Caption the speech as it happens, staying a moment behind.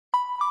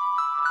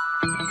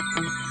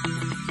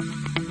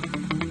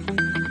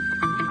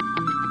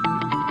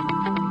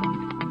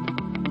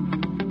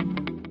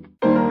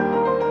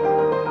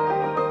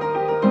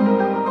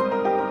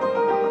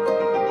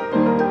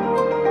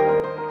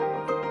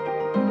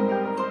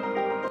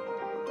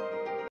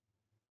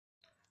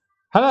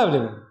Hello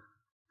everyone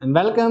and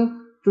welcome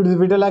to the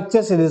video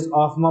lecture series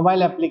of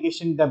mobile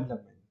application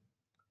development.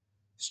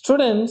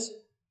 Students,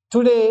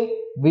 today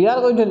we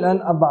are going to learn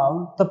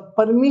about the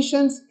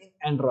permissions in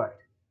Android.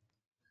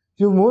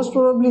 You most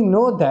probably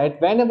know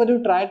that whenever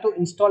you try to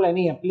install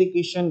any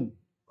application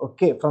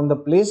from the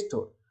Play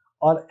Store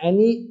or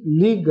any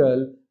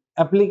legal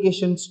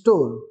application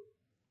store,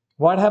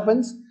 what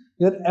happens?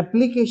 Your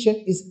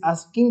application is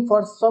asking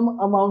for some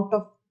amount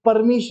of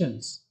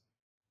permissions.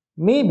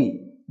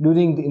 Maybe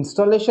during the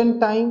installation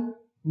time,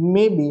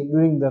 maybe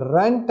during the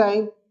run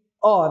time,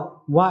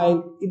 or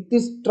while it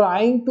is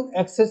trying to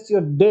access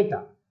your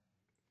data,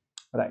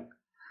 right?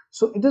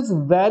 So it is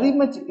very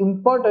much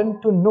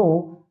important to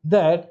know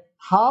that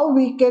how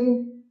we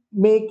can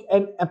make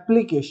an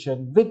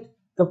application with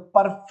the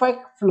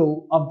perfect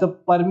flow of the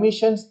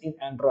permissions in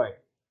Android,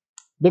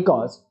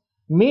 because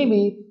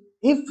maybe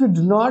if you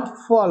do not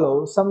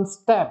follow some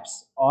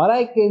steps, or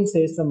I can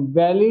say some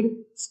valid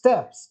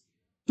steps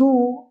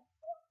to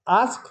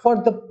ask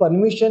for the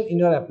permission in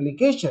your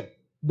application,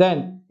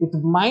 then it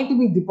might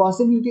be the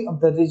possibility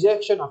of the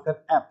rejection of your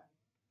app.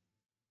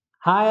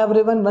 Hi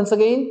everyone, once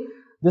again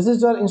this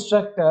is your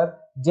instructor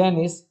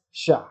Janice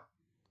Shah.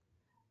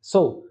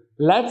 So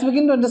let's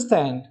begin to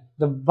understand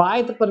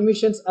why the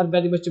permissions are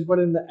very much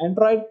important in the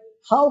Android.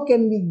 How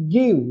can we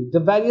give the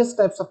various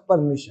types of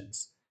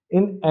permissions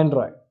in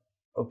Android?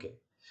 Okay.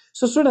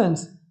 So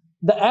students,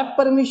 the app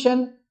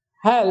permission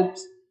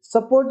helps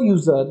support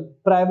user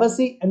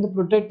privacy and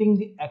protecting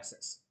the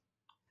access.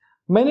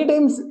 Many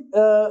times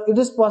it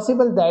is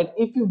possible that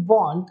if you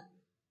want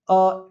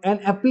an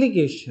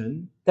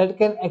application that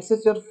can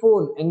access your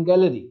phone and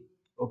gallery,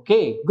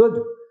 okay,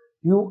 good,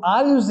 you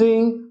are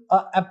using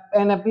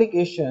an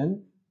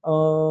application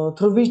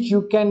through which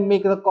you can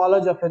make the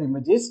collage of your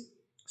images,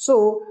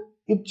 so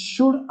it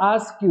should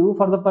ask you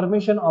for the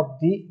permission of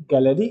the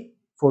gallery,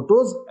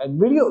 photos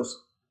and videos.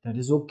 That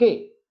is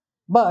okay.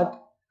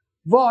 But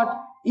what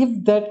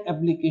if that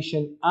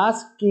application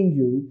asking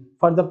you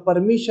for the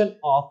permission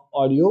of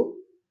audio?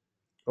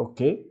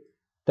 Okay,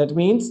 that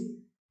means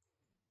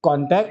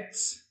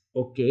contacts.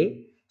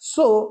 Okay,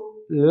 so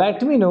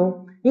let me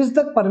know, is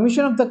the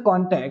permission of the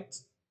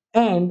contacts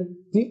and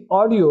the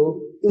audio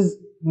is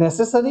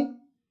necessary?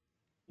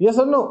 Yes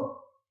or no?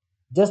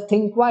 Just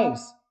think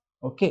twice.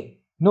 Okay,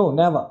 no,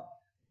 never.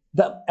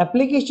 The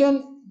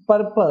application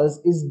purpose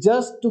is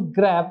just to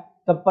grab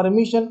the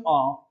permission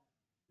of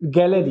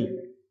gallery,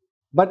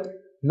 but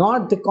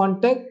not the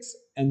contacts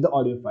and the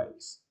audio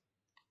files.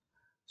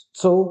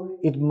 So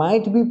it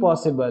might be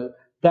possible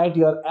that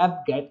your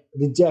app get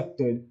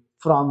rejected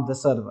from the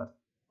server,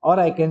 or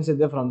I can say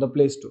from the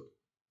Play Store.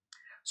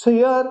 So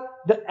here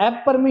the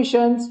app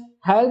permissions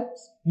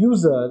helps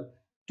user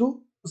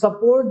to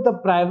support the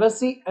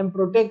privacy and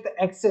protect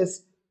the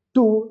access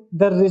to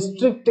the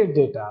restricted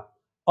data,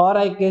 or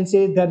I can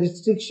say the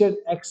restriction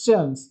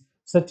actions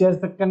such as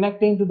the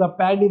connecting to the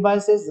paired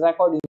devices,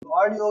 recording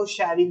audio,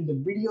 sharing the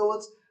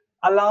videos,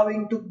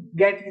 allowing to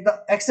get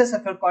the access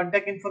of your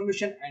contact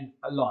information, and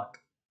a lot.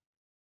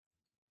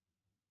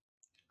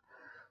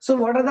 So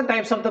what are the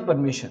types of the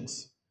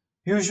permissions?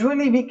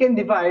 Usually we can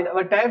divide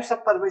our types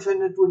of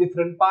permission into two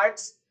different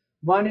parts.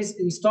 One is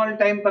install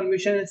time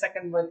permission and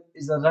second one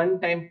is the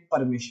runtime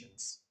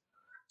permissions.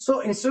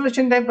 So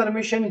installation time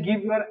permission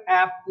give your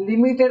app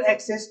limited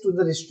access to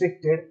the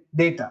restricted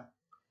data,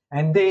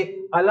 and they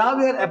allow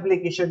your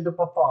application to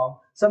perform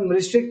some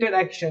restricted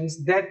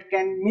actions that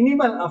can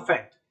minimal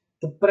affect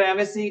the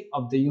privacy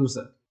of the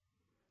user.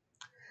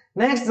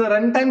 Next, the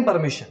runtime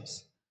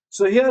permissions.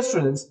 So here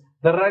students,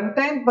 the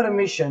runtime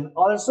permission,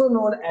 also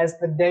known as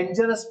the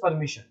dangerous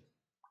permission,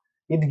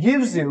 it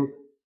gives you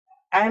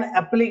an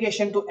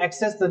application to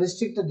access the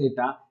restricted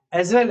data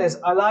as well as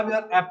allow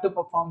your app to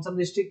perform some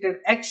restricted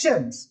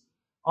actions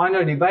on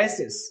your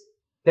devices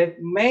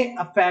that may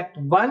affect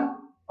one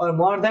or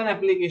more than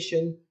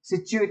application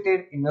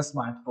situated in a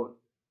smartphone.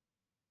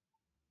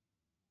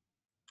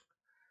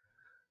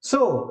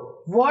 So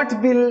what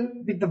will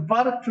be the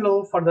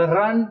workflow for the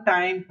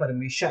runtime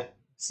permission?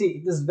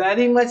 See, it is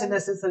very much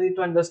necessary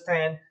to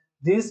understand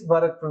this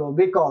workflow,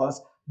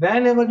 because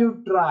whenever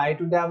you try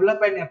to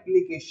develop an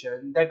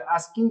application that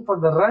asking for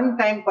the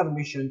runtime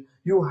permission,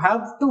 you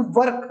have to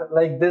work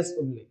like this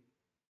only.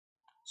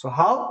 So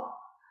how?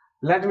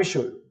 Let me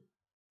show you.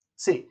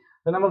 See,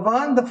 the number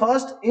one, the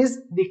first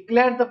is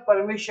declare the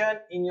permission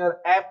in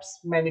your app's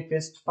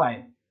manifest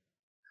file.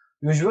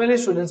 Usually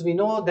students, we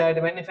know that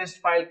manifest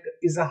file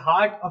is a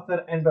heart of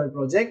your Android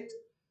project.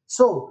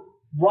 So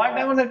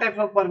whatever the type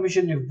of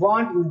permission you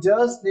want, you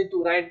just need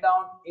to write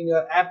down in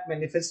your app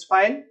manifest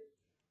file.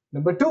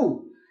 Number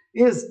two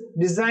is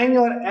design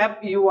your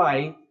app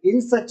UI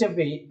in such a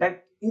way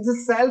that it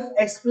is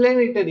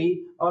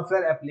self-explanatory of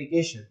your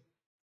application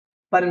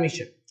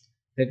permission.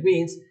 That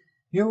means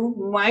you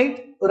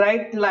might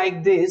write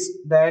like this,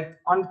 that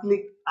on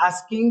click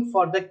asking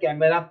for the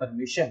camera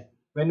permission.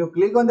 When you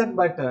click on that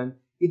button,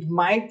 it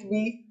might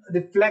be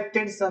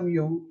reflected some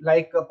you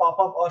like a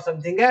pop-up or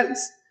something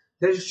else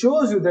that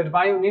shows you that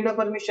why you need a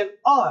permission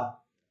or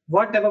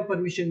whatever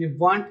permission you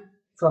want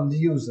from the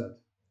user.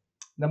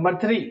 Number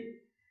 3,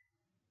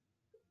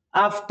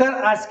 after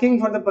asking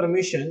for the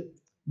permission,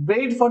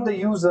 wait for the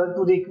user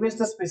to request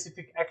a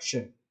specific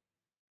action.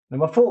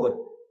 Number 4,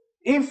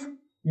 if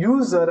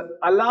user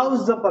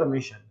allows the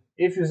permission,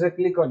 if user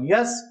click on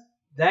yes,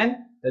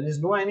 then there is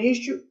no any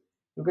issue.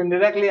 You can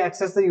directly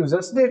access the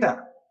user's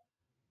data.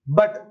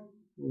 But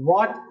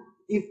what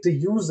if the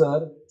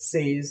user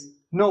says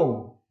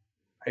no,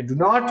 I do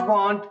not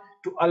want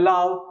to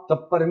allow the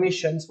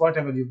permissions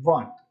whatever you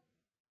want?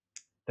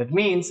 That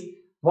means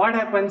what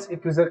happens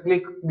if user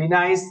click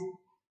denies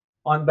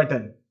on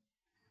button?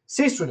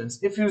 See students,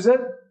 if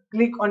user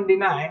click on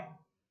deny,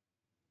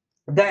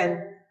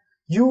 then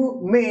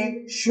you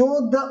may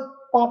show the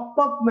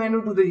pop-up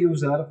menu to the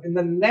user in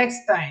the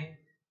next time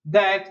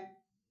that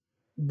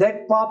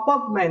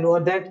pop-up menu or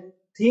that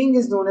thing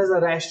is known as a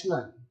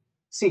rational.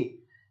 See,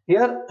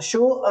 here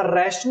show a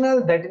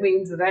rational, that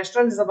means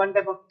rational is a one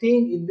type of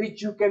thing in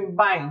which you can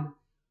bind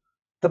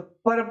the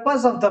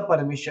purpose of the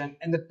permission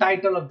and the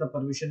title of the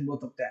permission,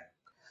 both of them.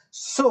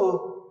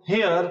 So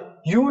here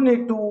you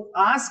need to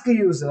ask a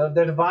user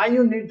that why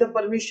you need the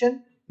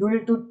permission. You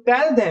need to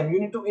tell them,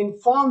 you need to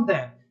inform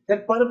them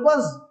that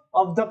purpose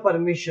of the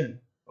permission.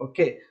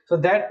 Okay, so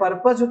that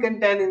purpose you can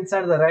tell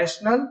inside the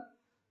rational.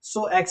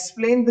 So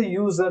explain the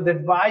user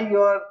that why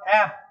your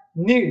app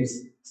needs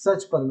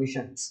such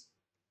permissions.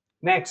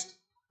 Next,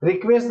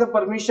 request the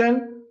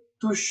permission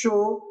to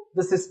show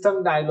the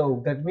system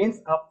dialog. That means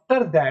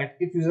after that,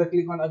 if user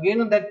click on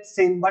again on that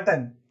same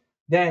button,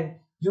 then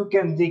you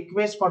can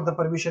request for the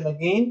permission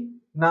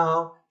again.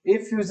 Now,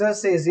 if user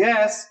says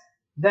yes,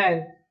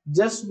 then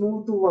just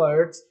move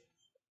towards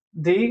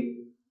the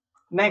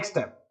next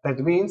step. That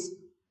means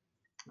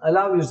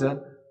allow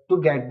user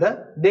to get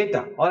the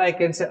data, or I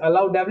can say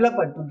allow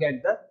developer to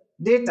get the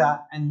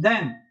data, and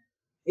then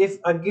if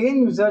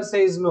again user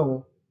says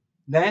no,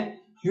 then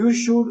you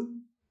should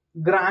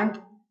grant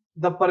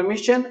the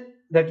permission.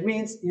 That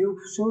means you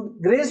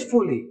should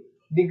gracefully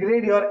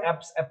degrade your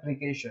app's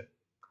application.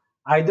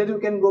 Either you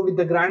can go with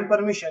the grant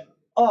permission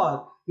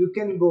or you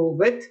can go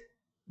with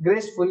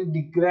gracefully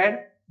degrade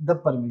the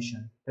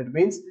permission. That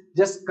means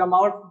just come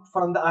out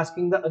from the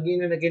asking the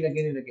again and again,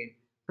 again and again.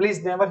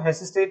 Please never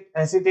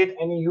hesitate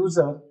any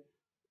user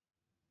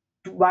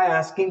by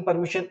asking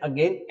permission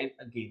again and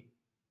again.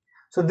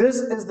 So this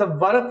is the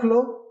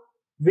workflow.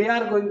 We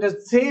are going to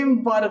the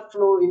same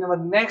workflow in our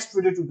next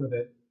video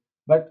tutorial.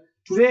 But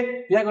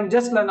today we are going to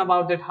just learn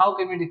about that how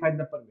can we define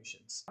the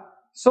permissions.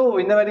 So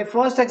in the very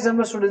first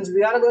example students,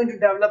 we are going to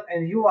develop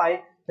an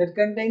UI that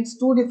contains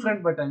two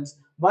different buttons.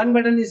 One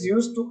button is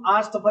used to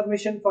ask the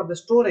permission for the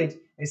storage.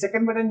 A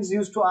second button is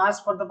used to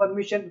ask for the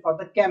permission for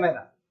the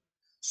camera.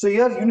 So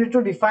here you need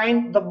to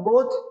define the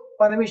both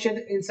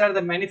permission inside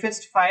the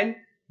manifest file.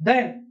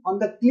 Then on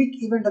the click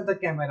event of the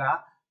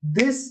camera,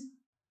 this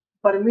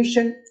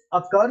permission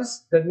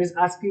occurs, that means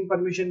asking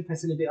permission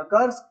facility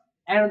occurs,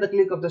 and on the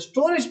click of the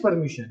storage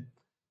permission,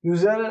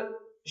 user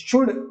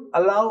should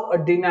allow or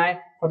deny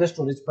for the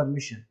storage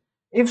permission.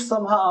 If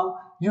somehow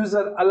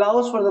user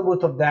allows for the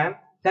both of them,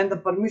 then the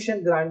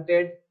permission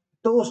granted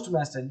toast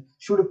message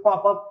should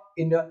pop up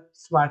in the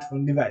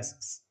smartphone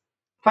devices.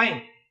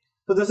 Fine.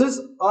 So this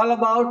is all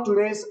about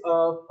today's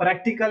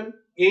practical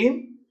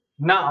aim.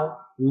 Now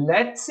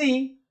let's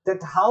see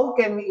that how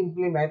can we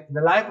implement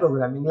the live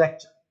programming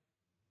lecture.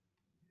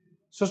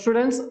 So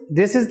students,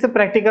 this is the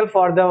practical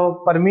for the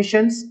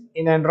permissions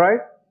in Android.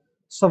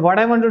 So what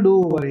I want to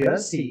do over here,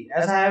 see,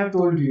 as I have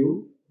told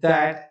you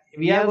that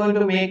we are going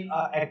to make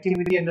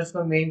activity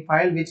underscore main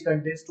file which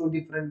contains two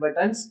different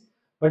buttons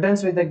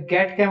with the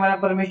get camera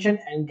permission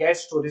and get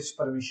storage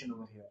permission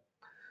over here.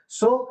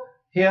 So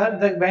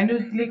here when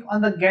you click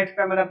on the get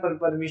camera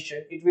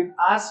permission, it will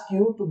ask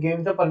you to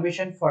give the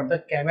permission for the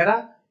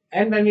camera,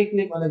 and when we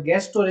click on the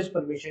get storage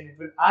permission, it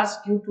will ask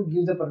you to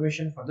give the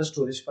permission for the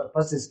storage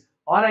purposes,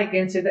 or I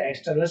can say the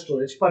external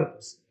storage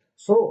purpose.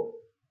 So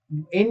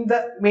in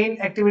the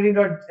main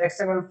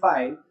activity.xml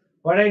file,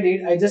 what I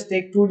did, I just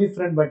take two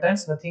different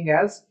buttons, nothing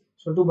else.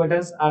 So two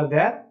buttons are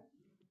there.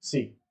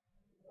 See,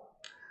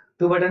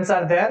 two buttons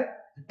are there.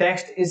 The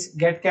text is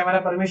get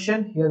camera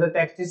permission. Here the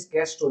text is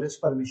get storage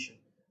permission.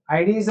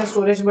 ID is a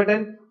storage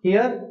button.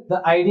 Here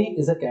the ID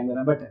is a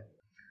camera button.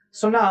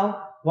 So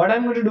now what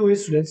I'm going to do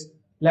is, students,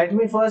 let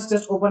me first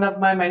just open up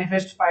my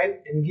manifest file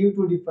and give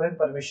two different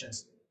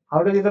permissions.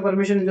 How to give the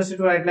permission? You just need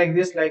to write like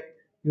this, like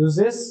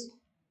uses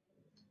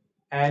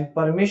and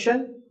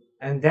permission,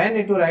 and then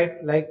need to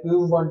write like you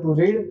want to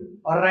read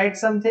or write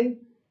something.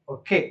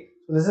 Okay,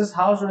 so this is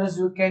how students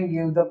you can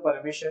give the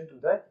permission to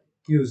the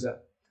user.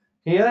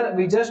 Here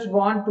we just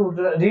want to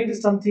read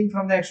something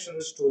from the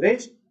external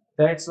storage.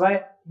 That's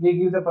why we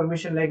give the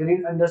permission like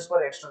read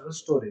underscore external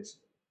storage.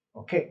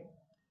 Okay,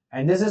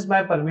 and this is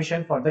my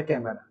permission for the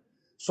camera.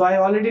 So I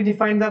already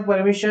defined the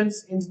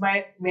permissions in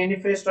my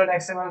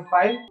manifest.xml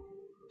file.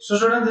 So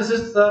students, this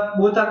is the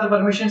both of the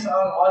permissions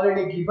are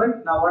already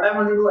given. Now what I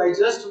want to do, I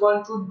just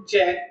want to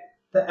check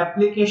the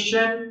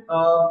application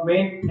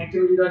main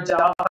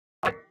activity.java.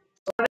 So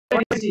what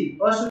I see,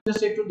 first you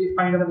just need to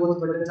define the both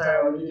buttons I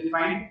already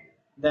defined.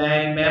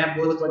 then map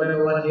both button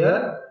over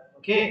here.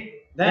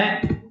 Okay,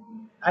 then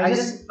I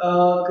just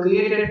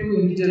created two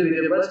integer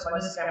variables. One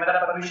is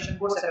camera permission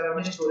code, second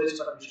one is storage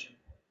permission.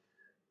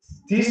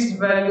 These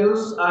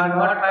values are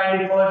not by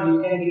default.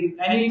 You can give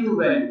any two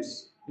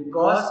values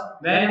because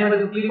whenever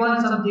you click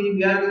on something,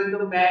 we are going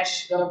to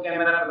match the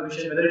camera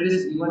permission whether it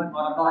is given or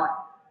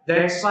not.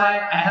 That's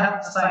why I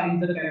have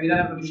assigned the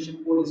camera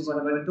permission code is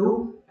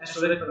 112 and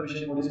storage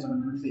permission code is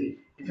 113.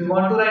 If you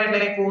want to write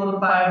like 4,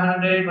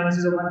 500,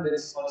 101,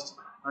 that's also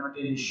not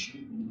an issue.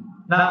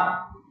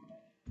 Now,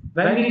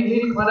 when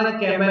we click on a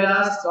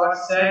camera's dot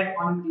set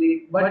on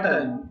click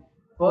button,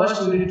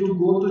 first we need to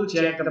go to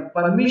check the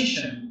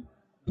permission,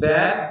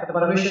 where the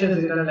permission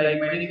is written like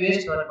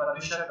manifest dot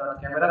permission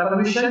dot camera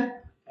permission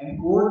and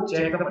code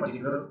check the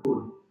particular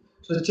code.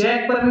 So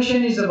check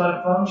permission is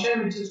our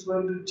function which is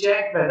going to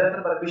check whether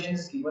the permission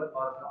is given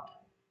or not.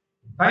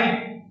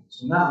 Fine.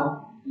 So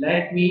now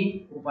let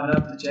me open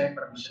up the check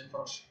permission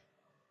function.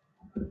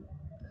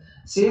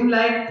 Same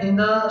like in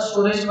the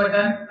storage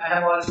button, I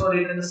have also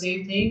written the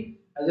same thing.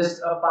 I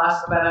just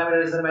pass the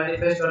parameters the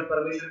manifest or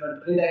permission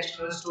or read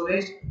external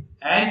storage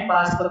and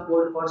pass the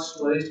code for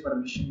storage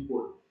permission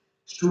code.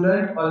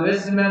 Student,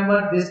 always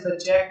remember this: the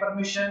check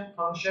permission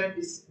function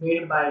is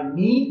made by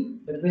me.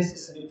 That means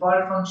it's a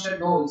default function.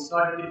 No, it's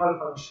not a default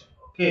function.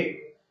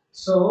 Okay.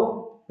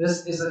 So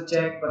this is a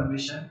check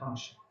permission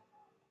function.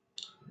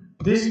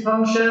 This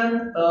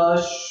function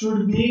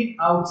should be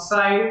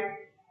outside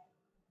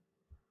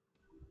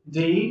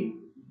the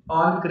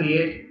on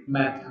create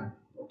method.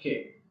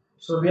 Okay,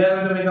 so we are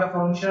going to make a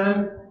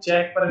function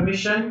check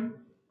permission.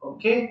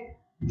 Okay,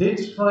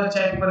 this for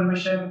check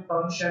permission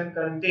function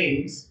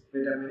contains,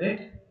 wait a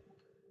minute,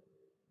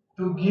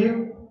 to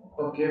give,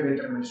 okay, wait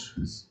a minute,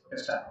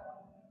 let's start.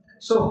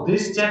 So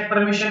this check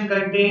permission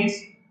contains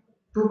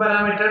two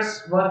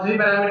parameters, three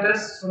parameters,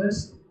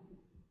 students.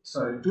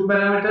 Sorry, two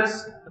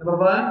parameters. Number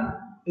one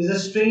is a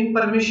string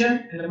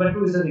permission and number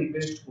two is a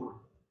request code.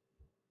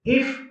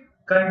 If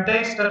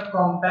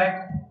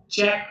context.compact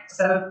check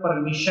self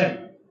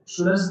permission,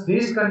 students,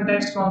 this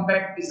context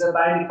compact is a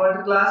by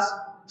default class.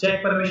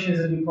 Check permission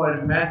is a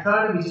default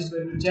method which is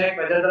going to check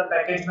whether the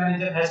package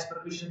manager has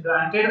permission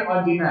granted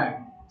or denied.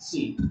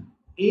 See,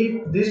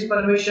 if this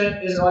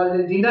permission is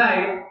already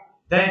denied,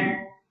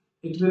 then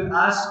it will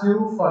ask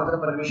you for the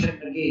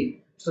permission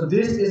again. So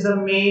this is the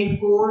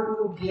main code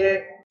to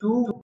get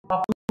to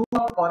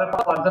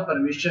for the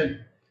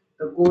permission.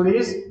 The code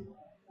is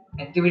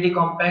activity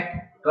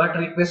compact dot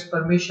request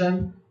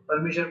permission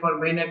for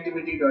main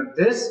activity dot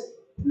this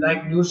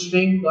like new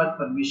string dot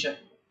permission.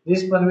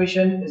 This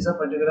permission is a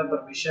particular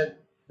permission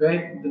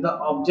where the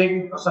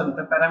object, sorry,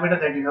 the parameter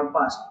that you have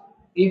passed.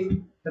 If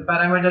the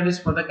parameter is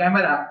for the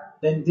camera,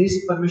 then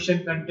this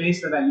permission contains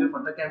the value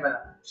for the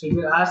camera. So it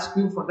will ask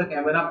you for the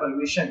camera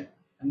permission,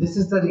 and this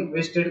is the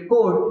requested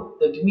code.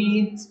 That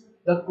means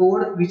the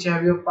code which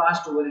have you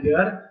passed over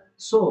here.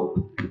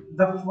 So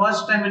the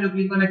first time when you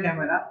click on a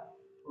camera,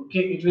 okay,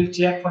 it will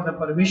check for the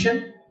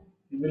permission.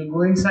 It will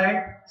go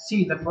inside.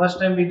 See, the first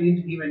time we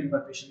didn't give any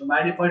permission. So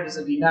by default is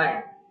a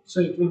denied. So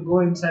it will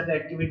go inside the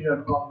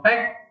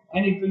activity.compact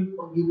and it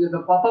will give you the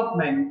pop-up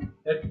menu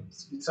that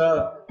it's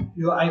a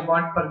I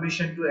want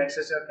permission to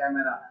access your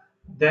camera.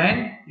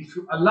 Then if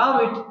you allow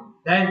it,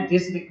 then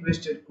this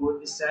requested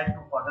code is set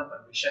to for the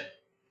permission.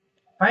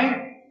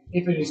 Fine.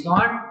 If it is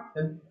not,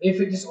 then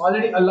if it is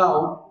already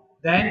allowed,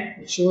 then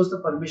it shows the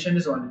permission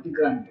is already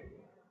granted.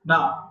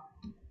 Now,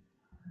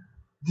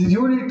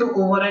 you need to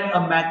override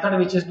a method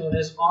which is known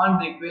as on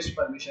request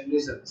permission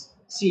results.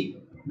 See,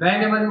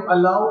 whenever you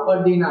allow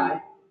or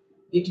deny,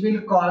 it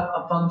will call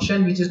a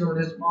function which is known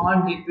as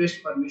on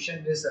request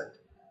permission result.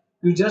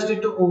 You just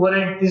need to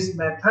override this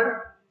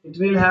method. It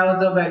will have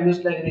the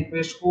values like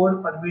request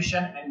code,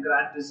 permission, and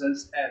grant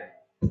results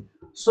array.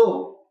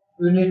 So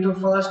you need to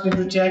first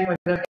check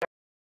whether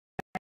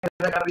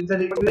the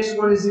request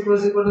code is equal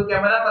to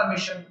camera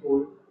permission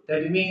code.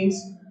 That means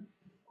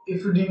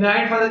if you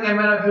deny for the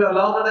camera, if you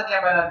allow for the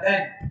camera,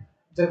 then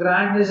the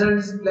grant result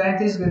is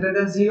length is greater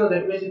than 0.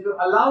 That means if you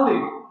allowed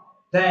it,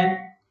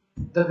 then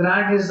the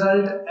grant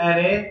result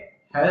array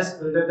has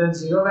greater than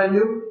 0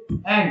 value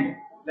and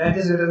length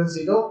is greater than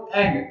 0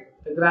 and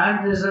the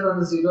grant result on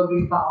the 0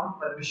 we found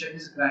permission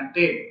is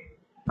granted.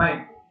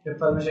 Fine. If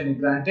permission is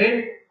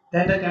granted,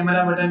 then the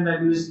camera button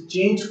value is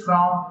changed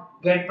from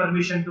get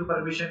permission to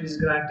permission is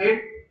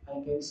granted.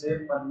 I can say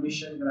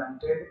permission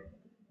granted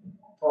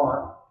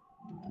for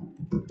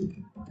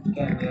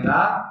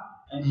camera,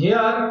 and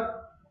here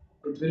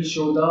it will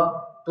show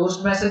the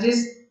toast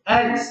messages,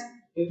 else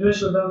it will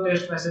show the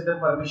test message that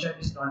permission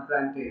is not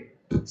granted.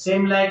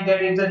 Same like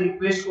that, if the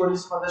request code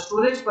is for the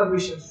storage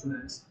permission,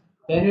 students,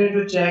 then you need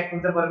to check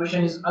if the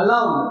permission is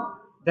allowed,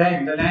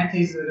 then the length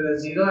is greater than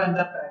 0 and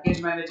the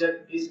package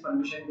manager is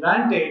permission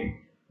granted,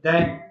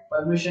 then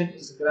permission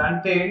is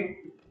granted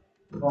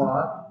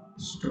for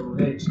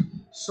storage.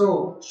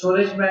 So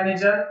storage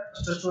manager,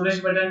 so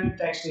storage button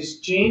text is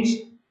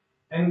changed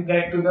and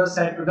get to the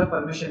set to the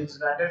permission is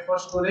granted for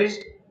storage,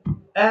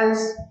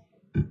 else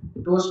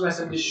toast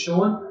message is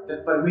shown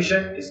that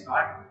permission is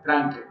not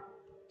granted.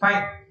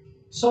 Fine.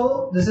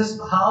 So this is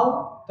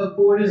how the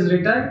code is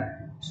written.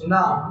 So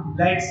now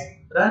let's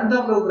run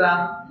the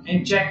program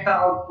and check the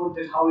output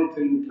that how it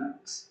will look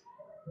like.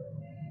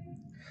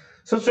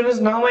 So students,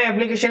 now my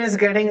application is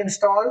getting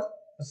installed.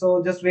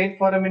 So just wait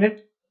for a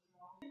minute.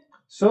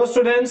 So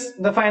students,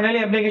 the finally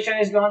application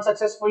is launched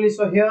successfully.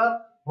 So here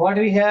what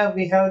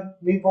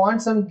we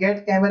want some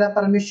get camera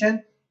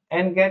permission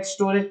and get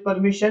storage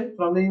permission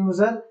from the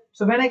user.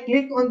 So when I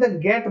click on the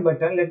get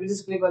button, let me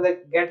just click on the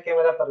get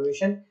camera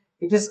permission.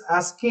 It is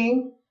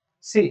asking,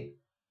 see,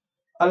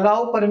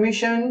 allow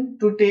permission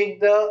to take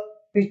the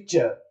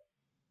picture.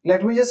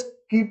 Let me just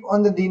keep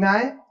on the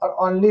deny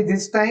or only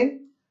this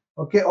time,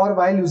 okay, or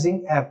while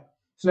using app.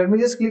 So let me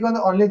just click on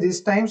the only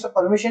this time. So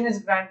permission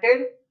is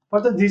granted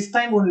for the this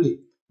time only.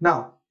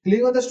 Now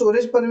click on the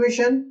storage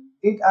permission.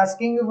 It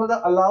asking you for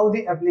the allow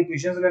the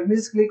application. So let me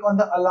just click on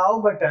the allow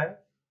button.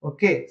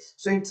 Okay,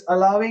 so it's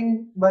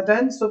allowing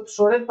button. So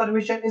storage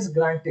permission is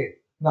granted.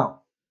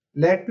 Now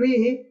let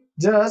me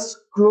just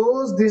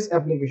close this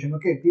application.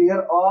 Okay,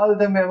 clear all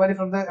the memory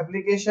from the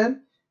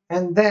application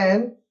and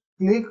then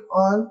click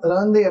on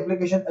run the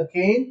application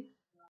again.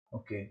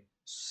 Okay,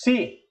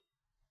 see,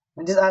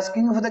 it is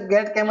asking you for the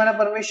get camera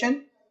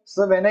permission.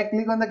 So when I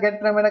click on the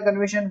get camera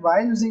permission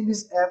while using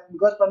this app,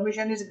 because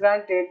permission is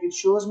granted, it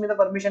shows me the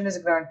permission is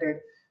granted.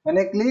 When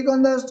I click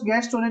on the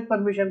get storage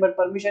permission, but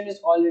permission is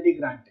already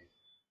granted.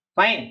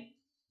 Fine.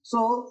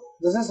 So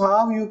this is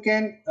how you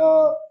can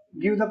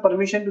give the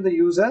permission to the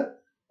user.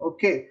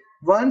 Okay,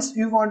 once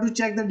you want to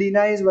check the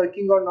deny is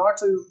working or not,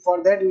 so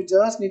for that you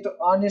just need to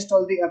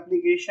uninstall the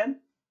application.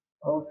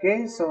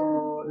 Okay,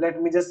 so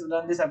let me just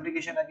run this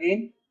application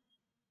again.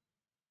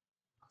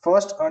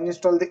 First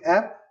uninstall the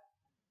app.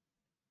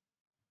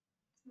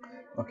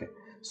 Okay,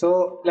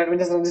 so let me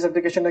just run this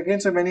application again.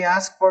 So when you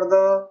ask for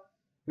the,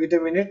 wait a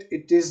minute,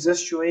 it is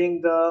just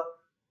showing the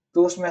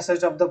toast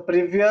message of the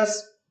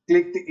previous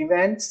clicked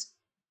events.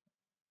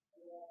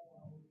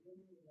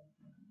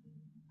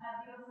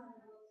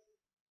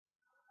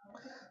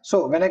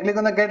 So when I click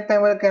on the get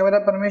camera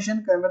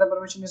permission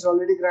is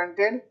already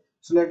granted.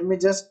 So let me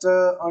just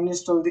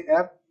uninstall the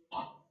app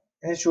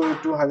and show you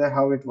to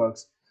how it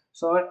works.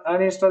 So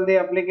uninstall the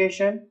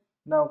application.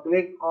 Now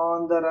click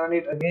on the run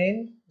it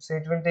again. So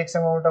it will take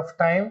some amount of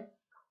time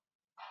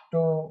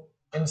to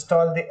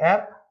install the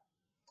app.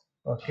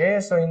 Okay,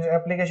 so in the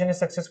application is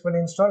successfully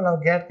installed. Now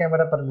get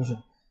camera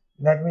permission.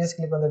 Let me just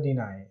click on the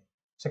deny.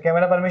 So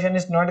camera permission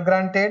is not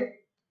granted.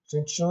 So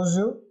it shows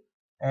you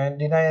and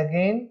deny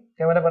again.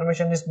 Camera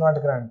permission is not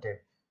granted.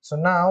 So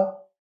now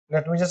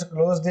let me just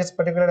close this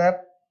particular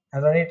app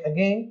and run it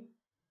again.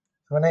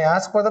 When I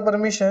ask for the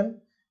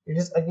permission, it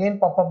is again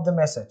pop up the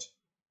message.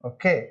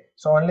 Okay,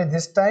 so only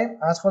this time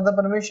ask for the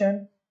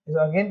permission is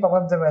again pop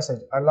up the message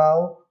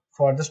allow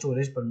for the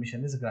storage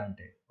permission is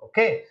granted.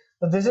 Okay,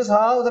 so this is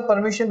how the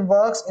permission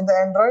works in the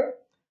Android.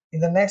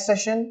 In the next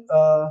session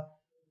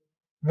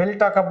we'll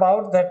talk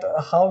about that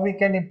how we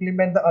can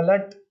implement the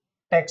alert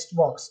text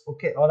box,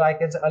 okay, or I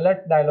can say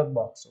alert dialog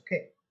box.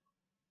 Okay,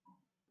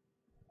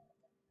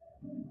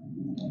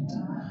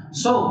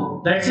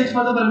 so that's it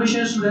for the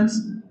permission,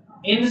 students.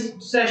 In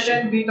this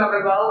session, we talk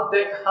about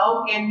that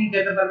how can we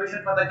get the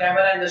permission for the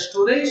camera and the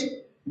storage.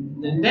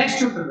 The next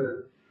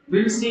tutorial,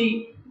 we'll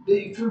see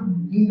if you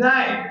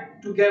deny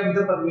to get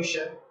the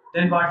permission,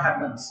 then what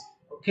happens.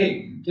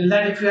 Okay, till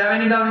that, if you have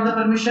any doubt in the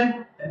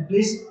permission, then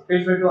please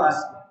feel free to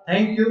ask me.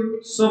 Thank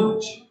you so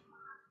much.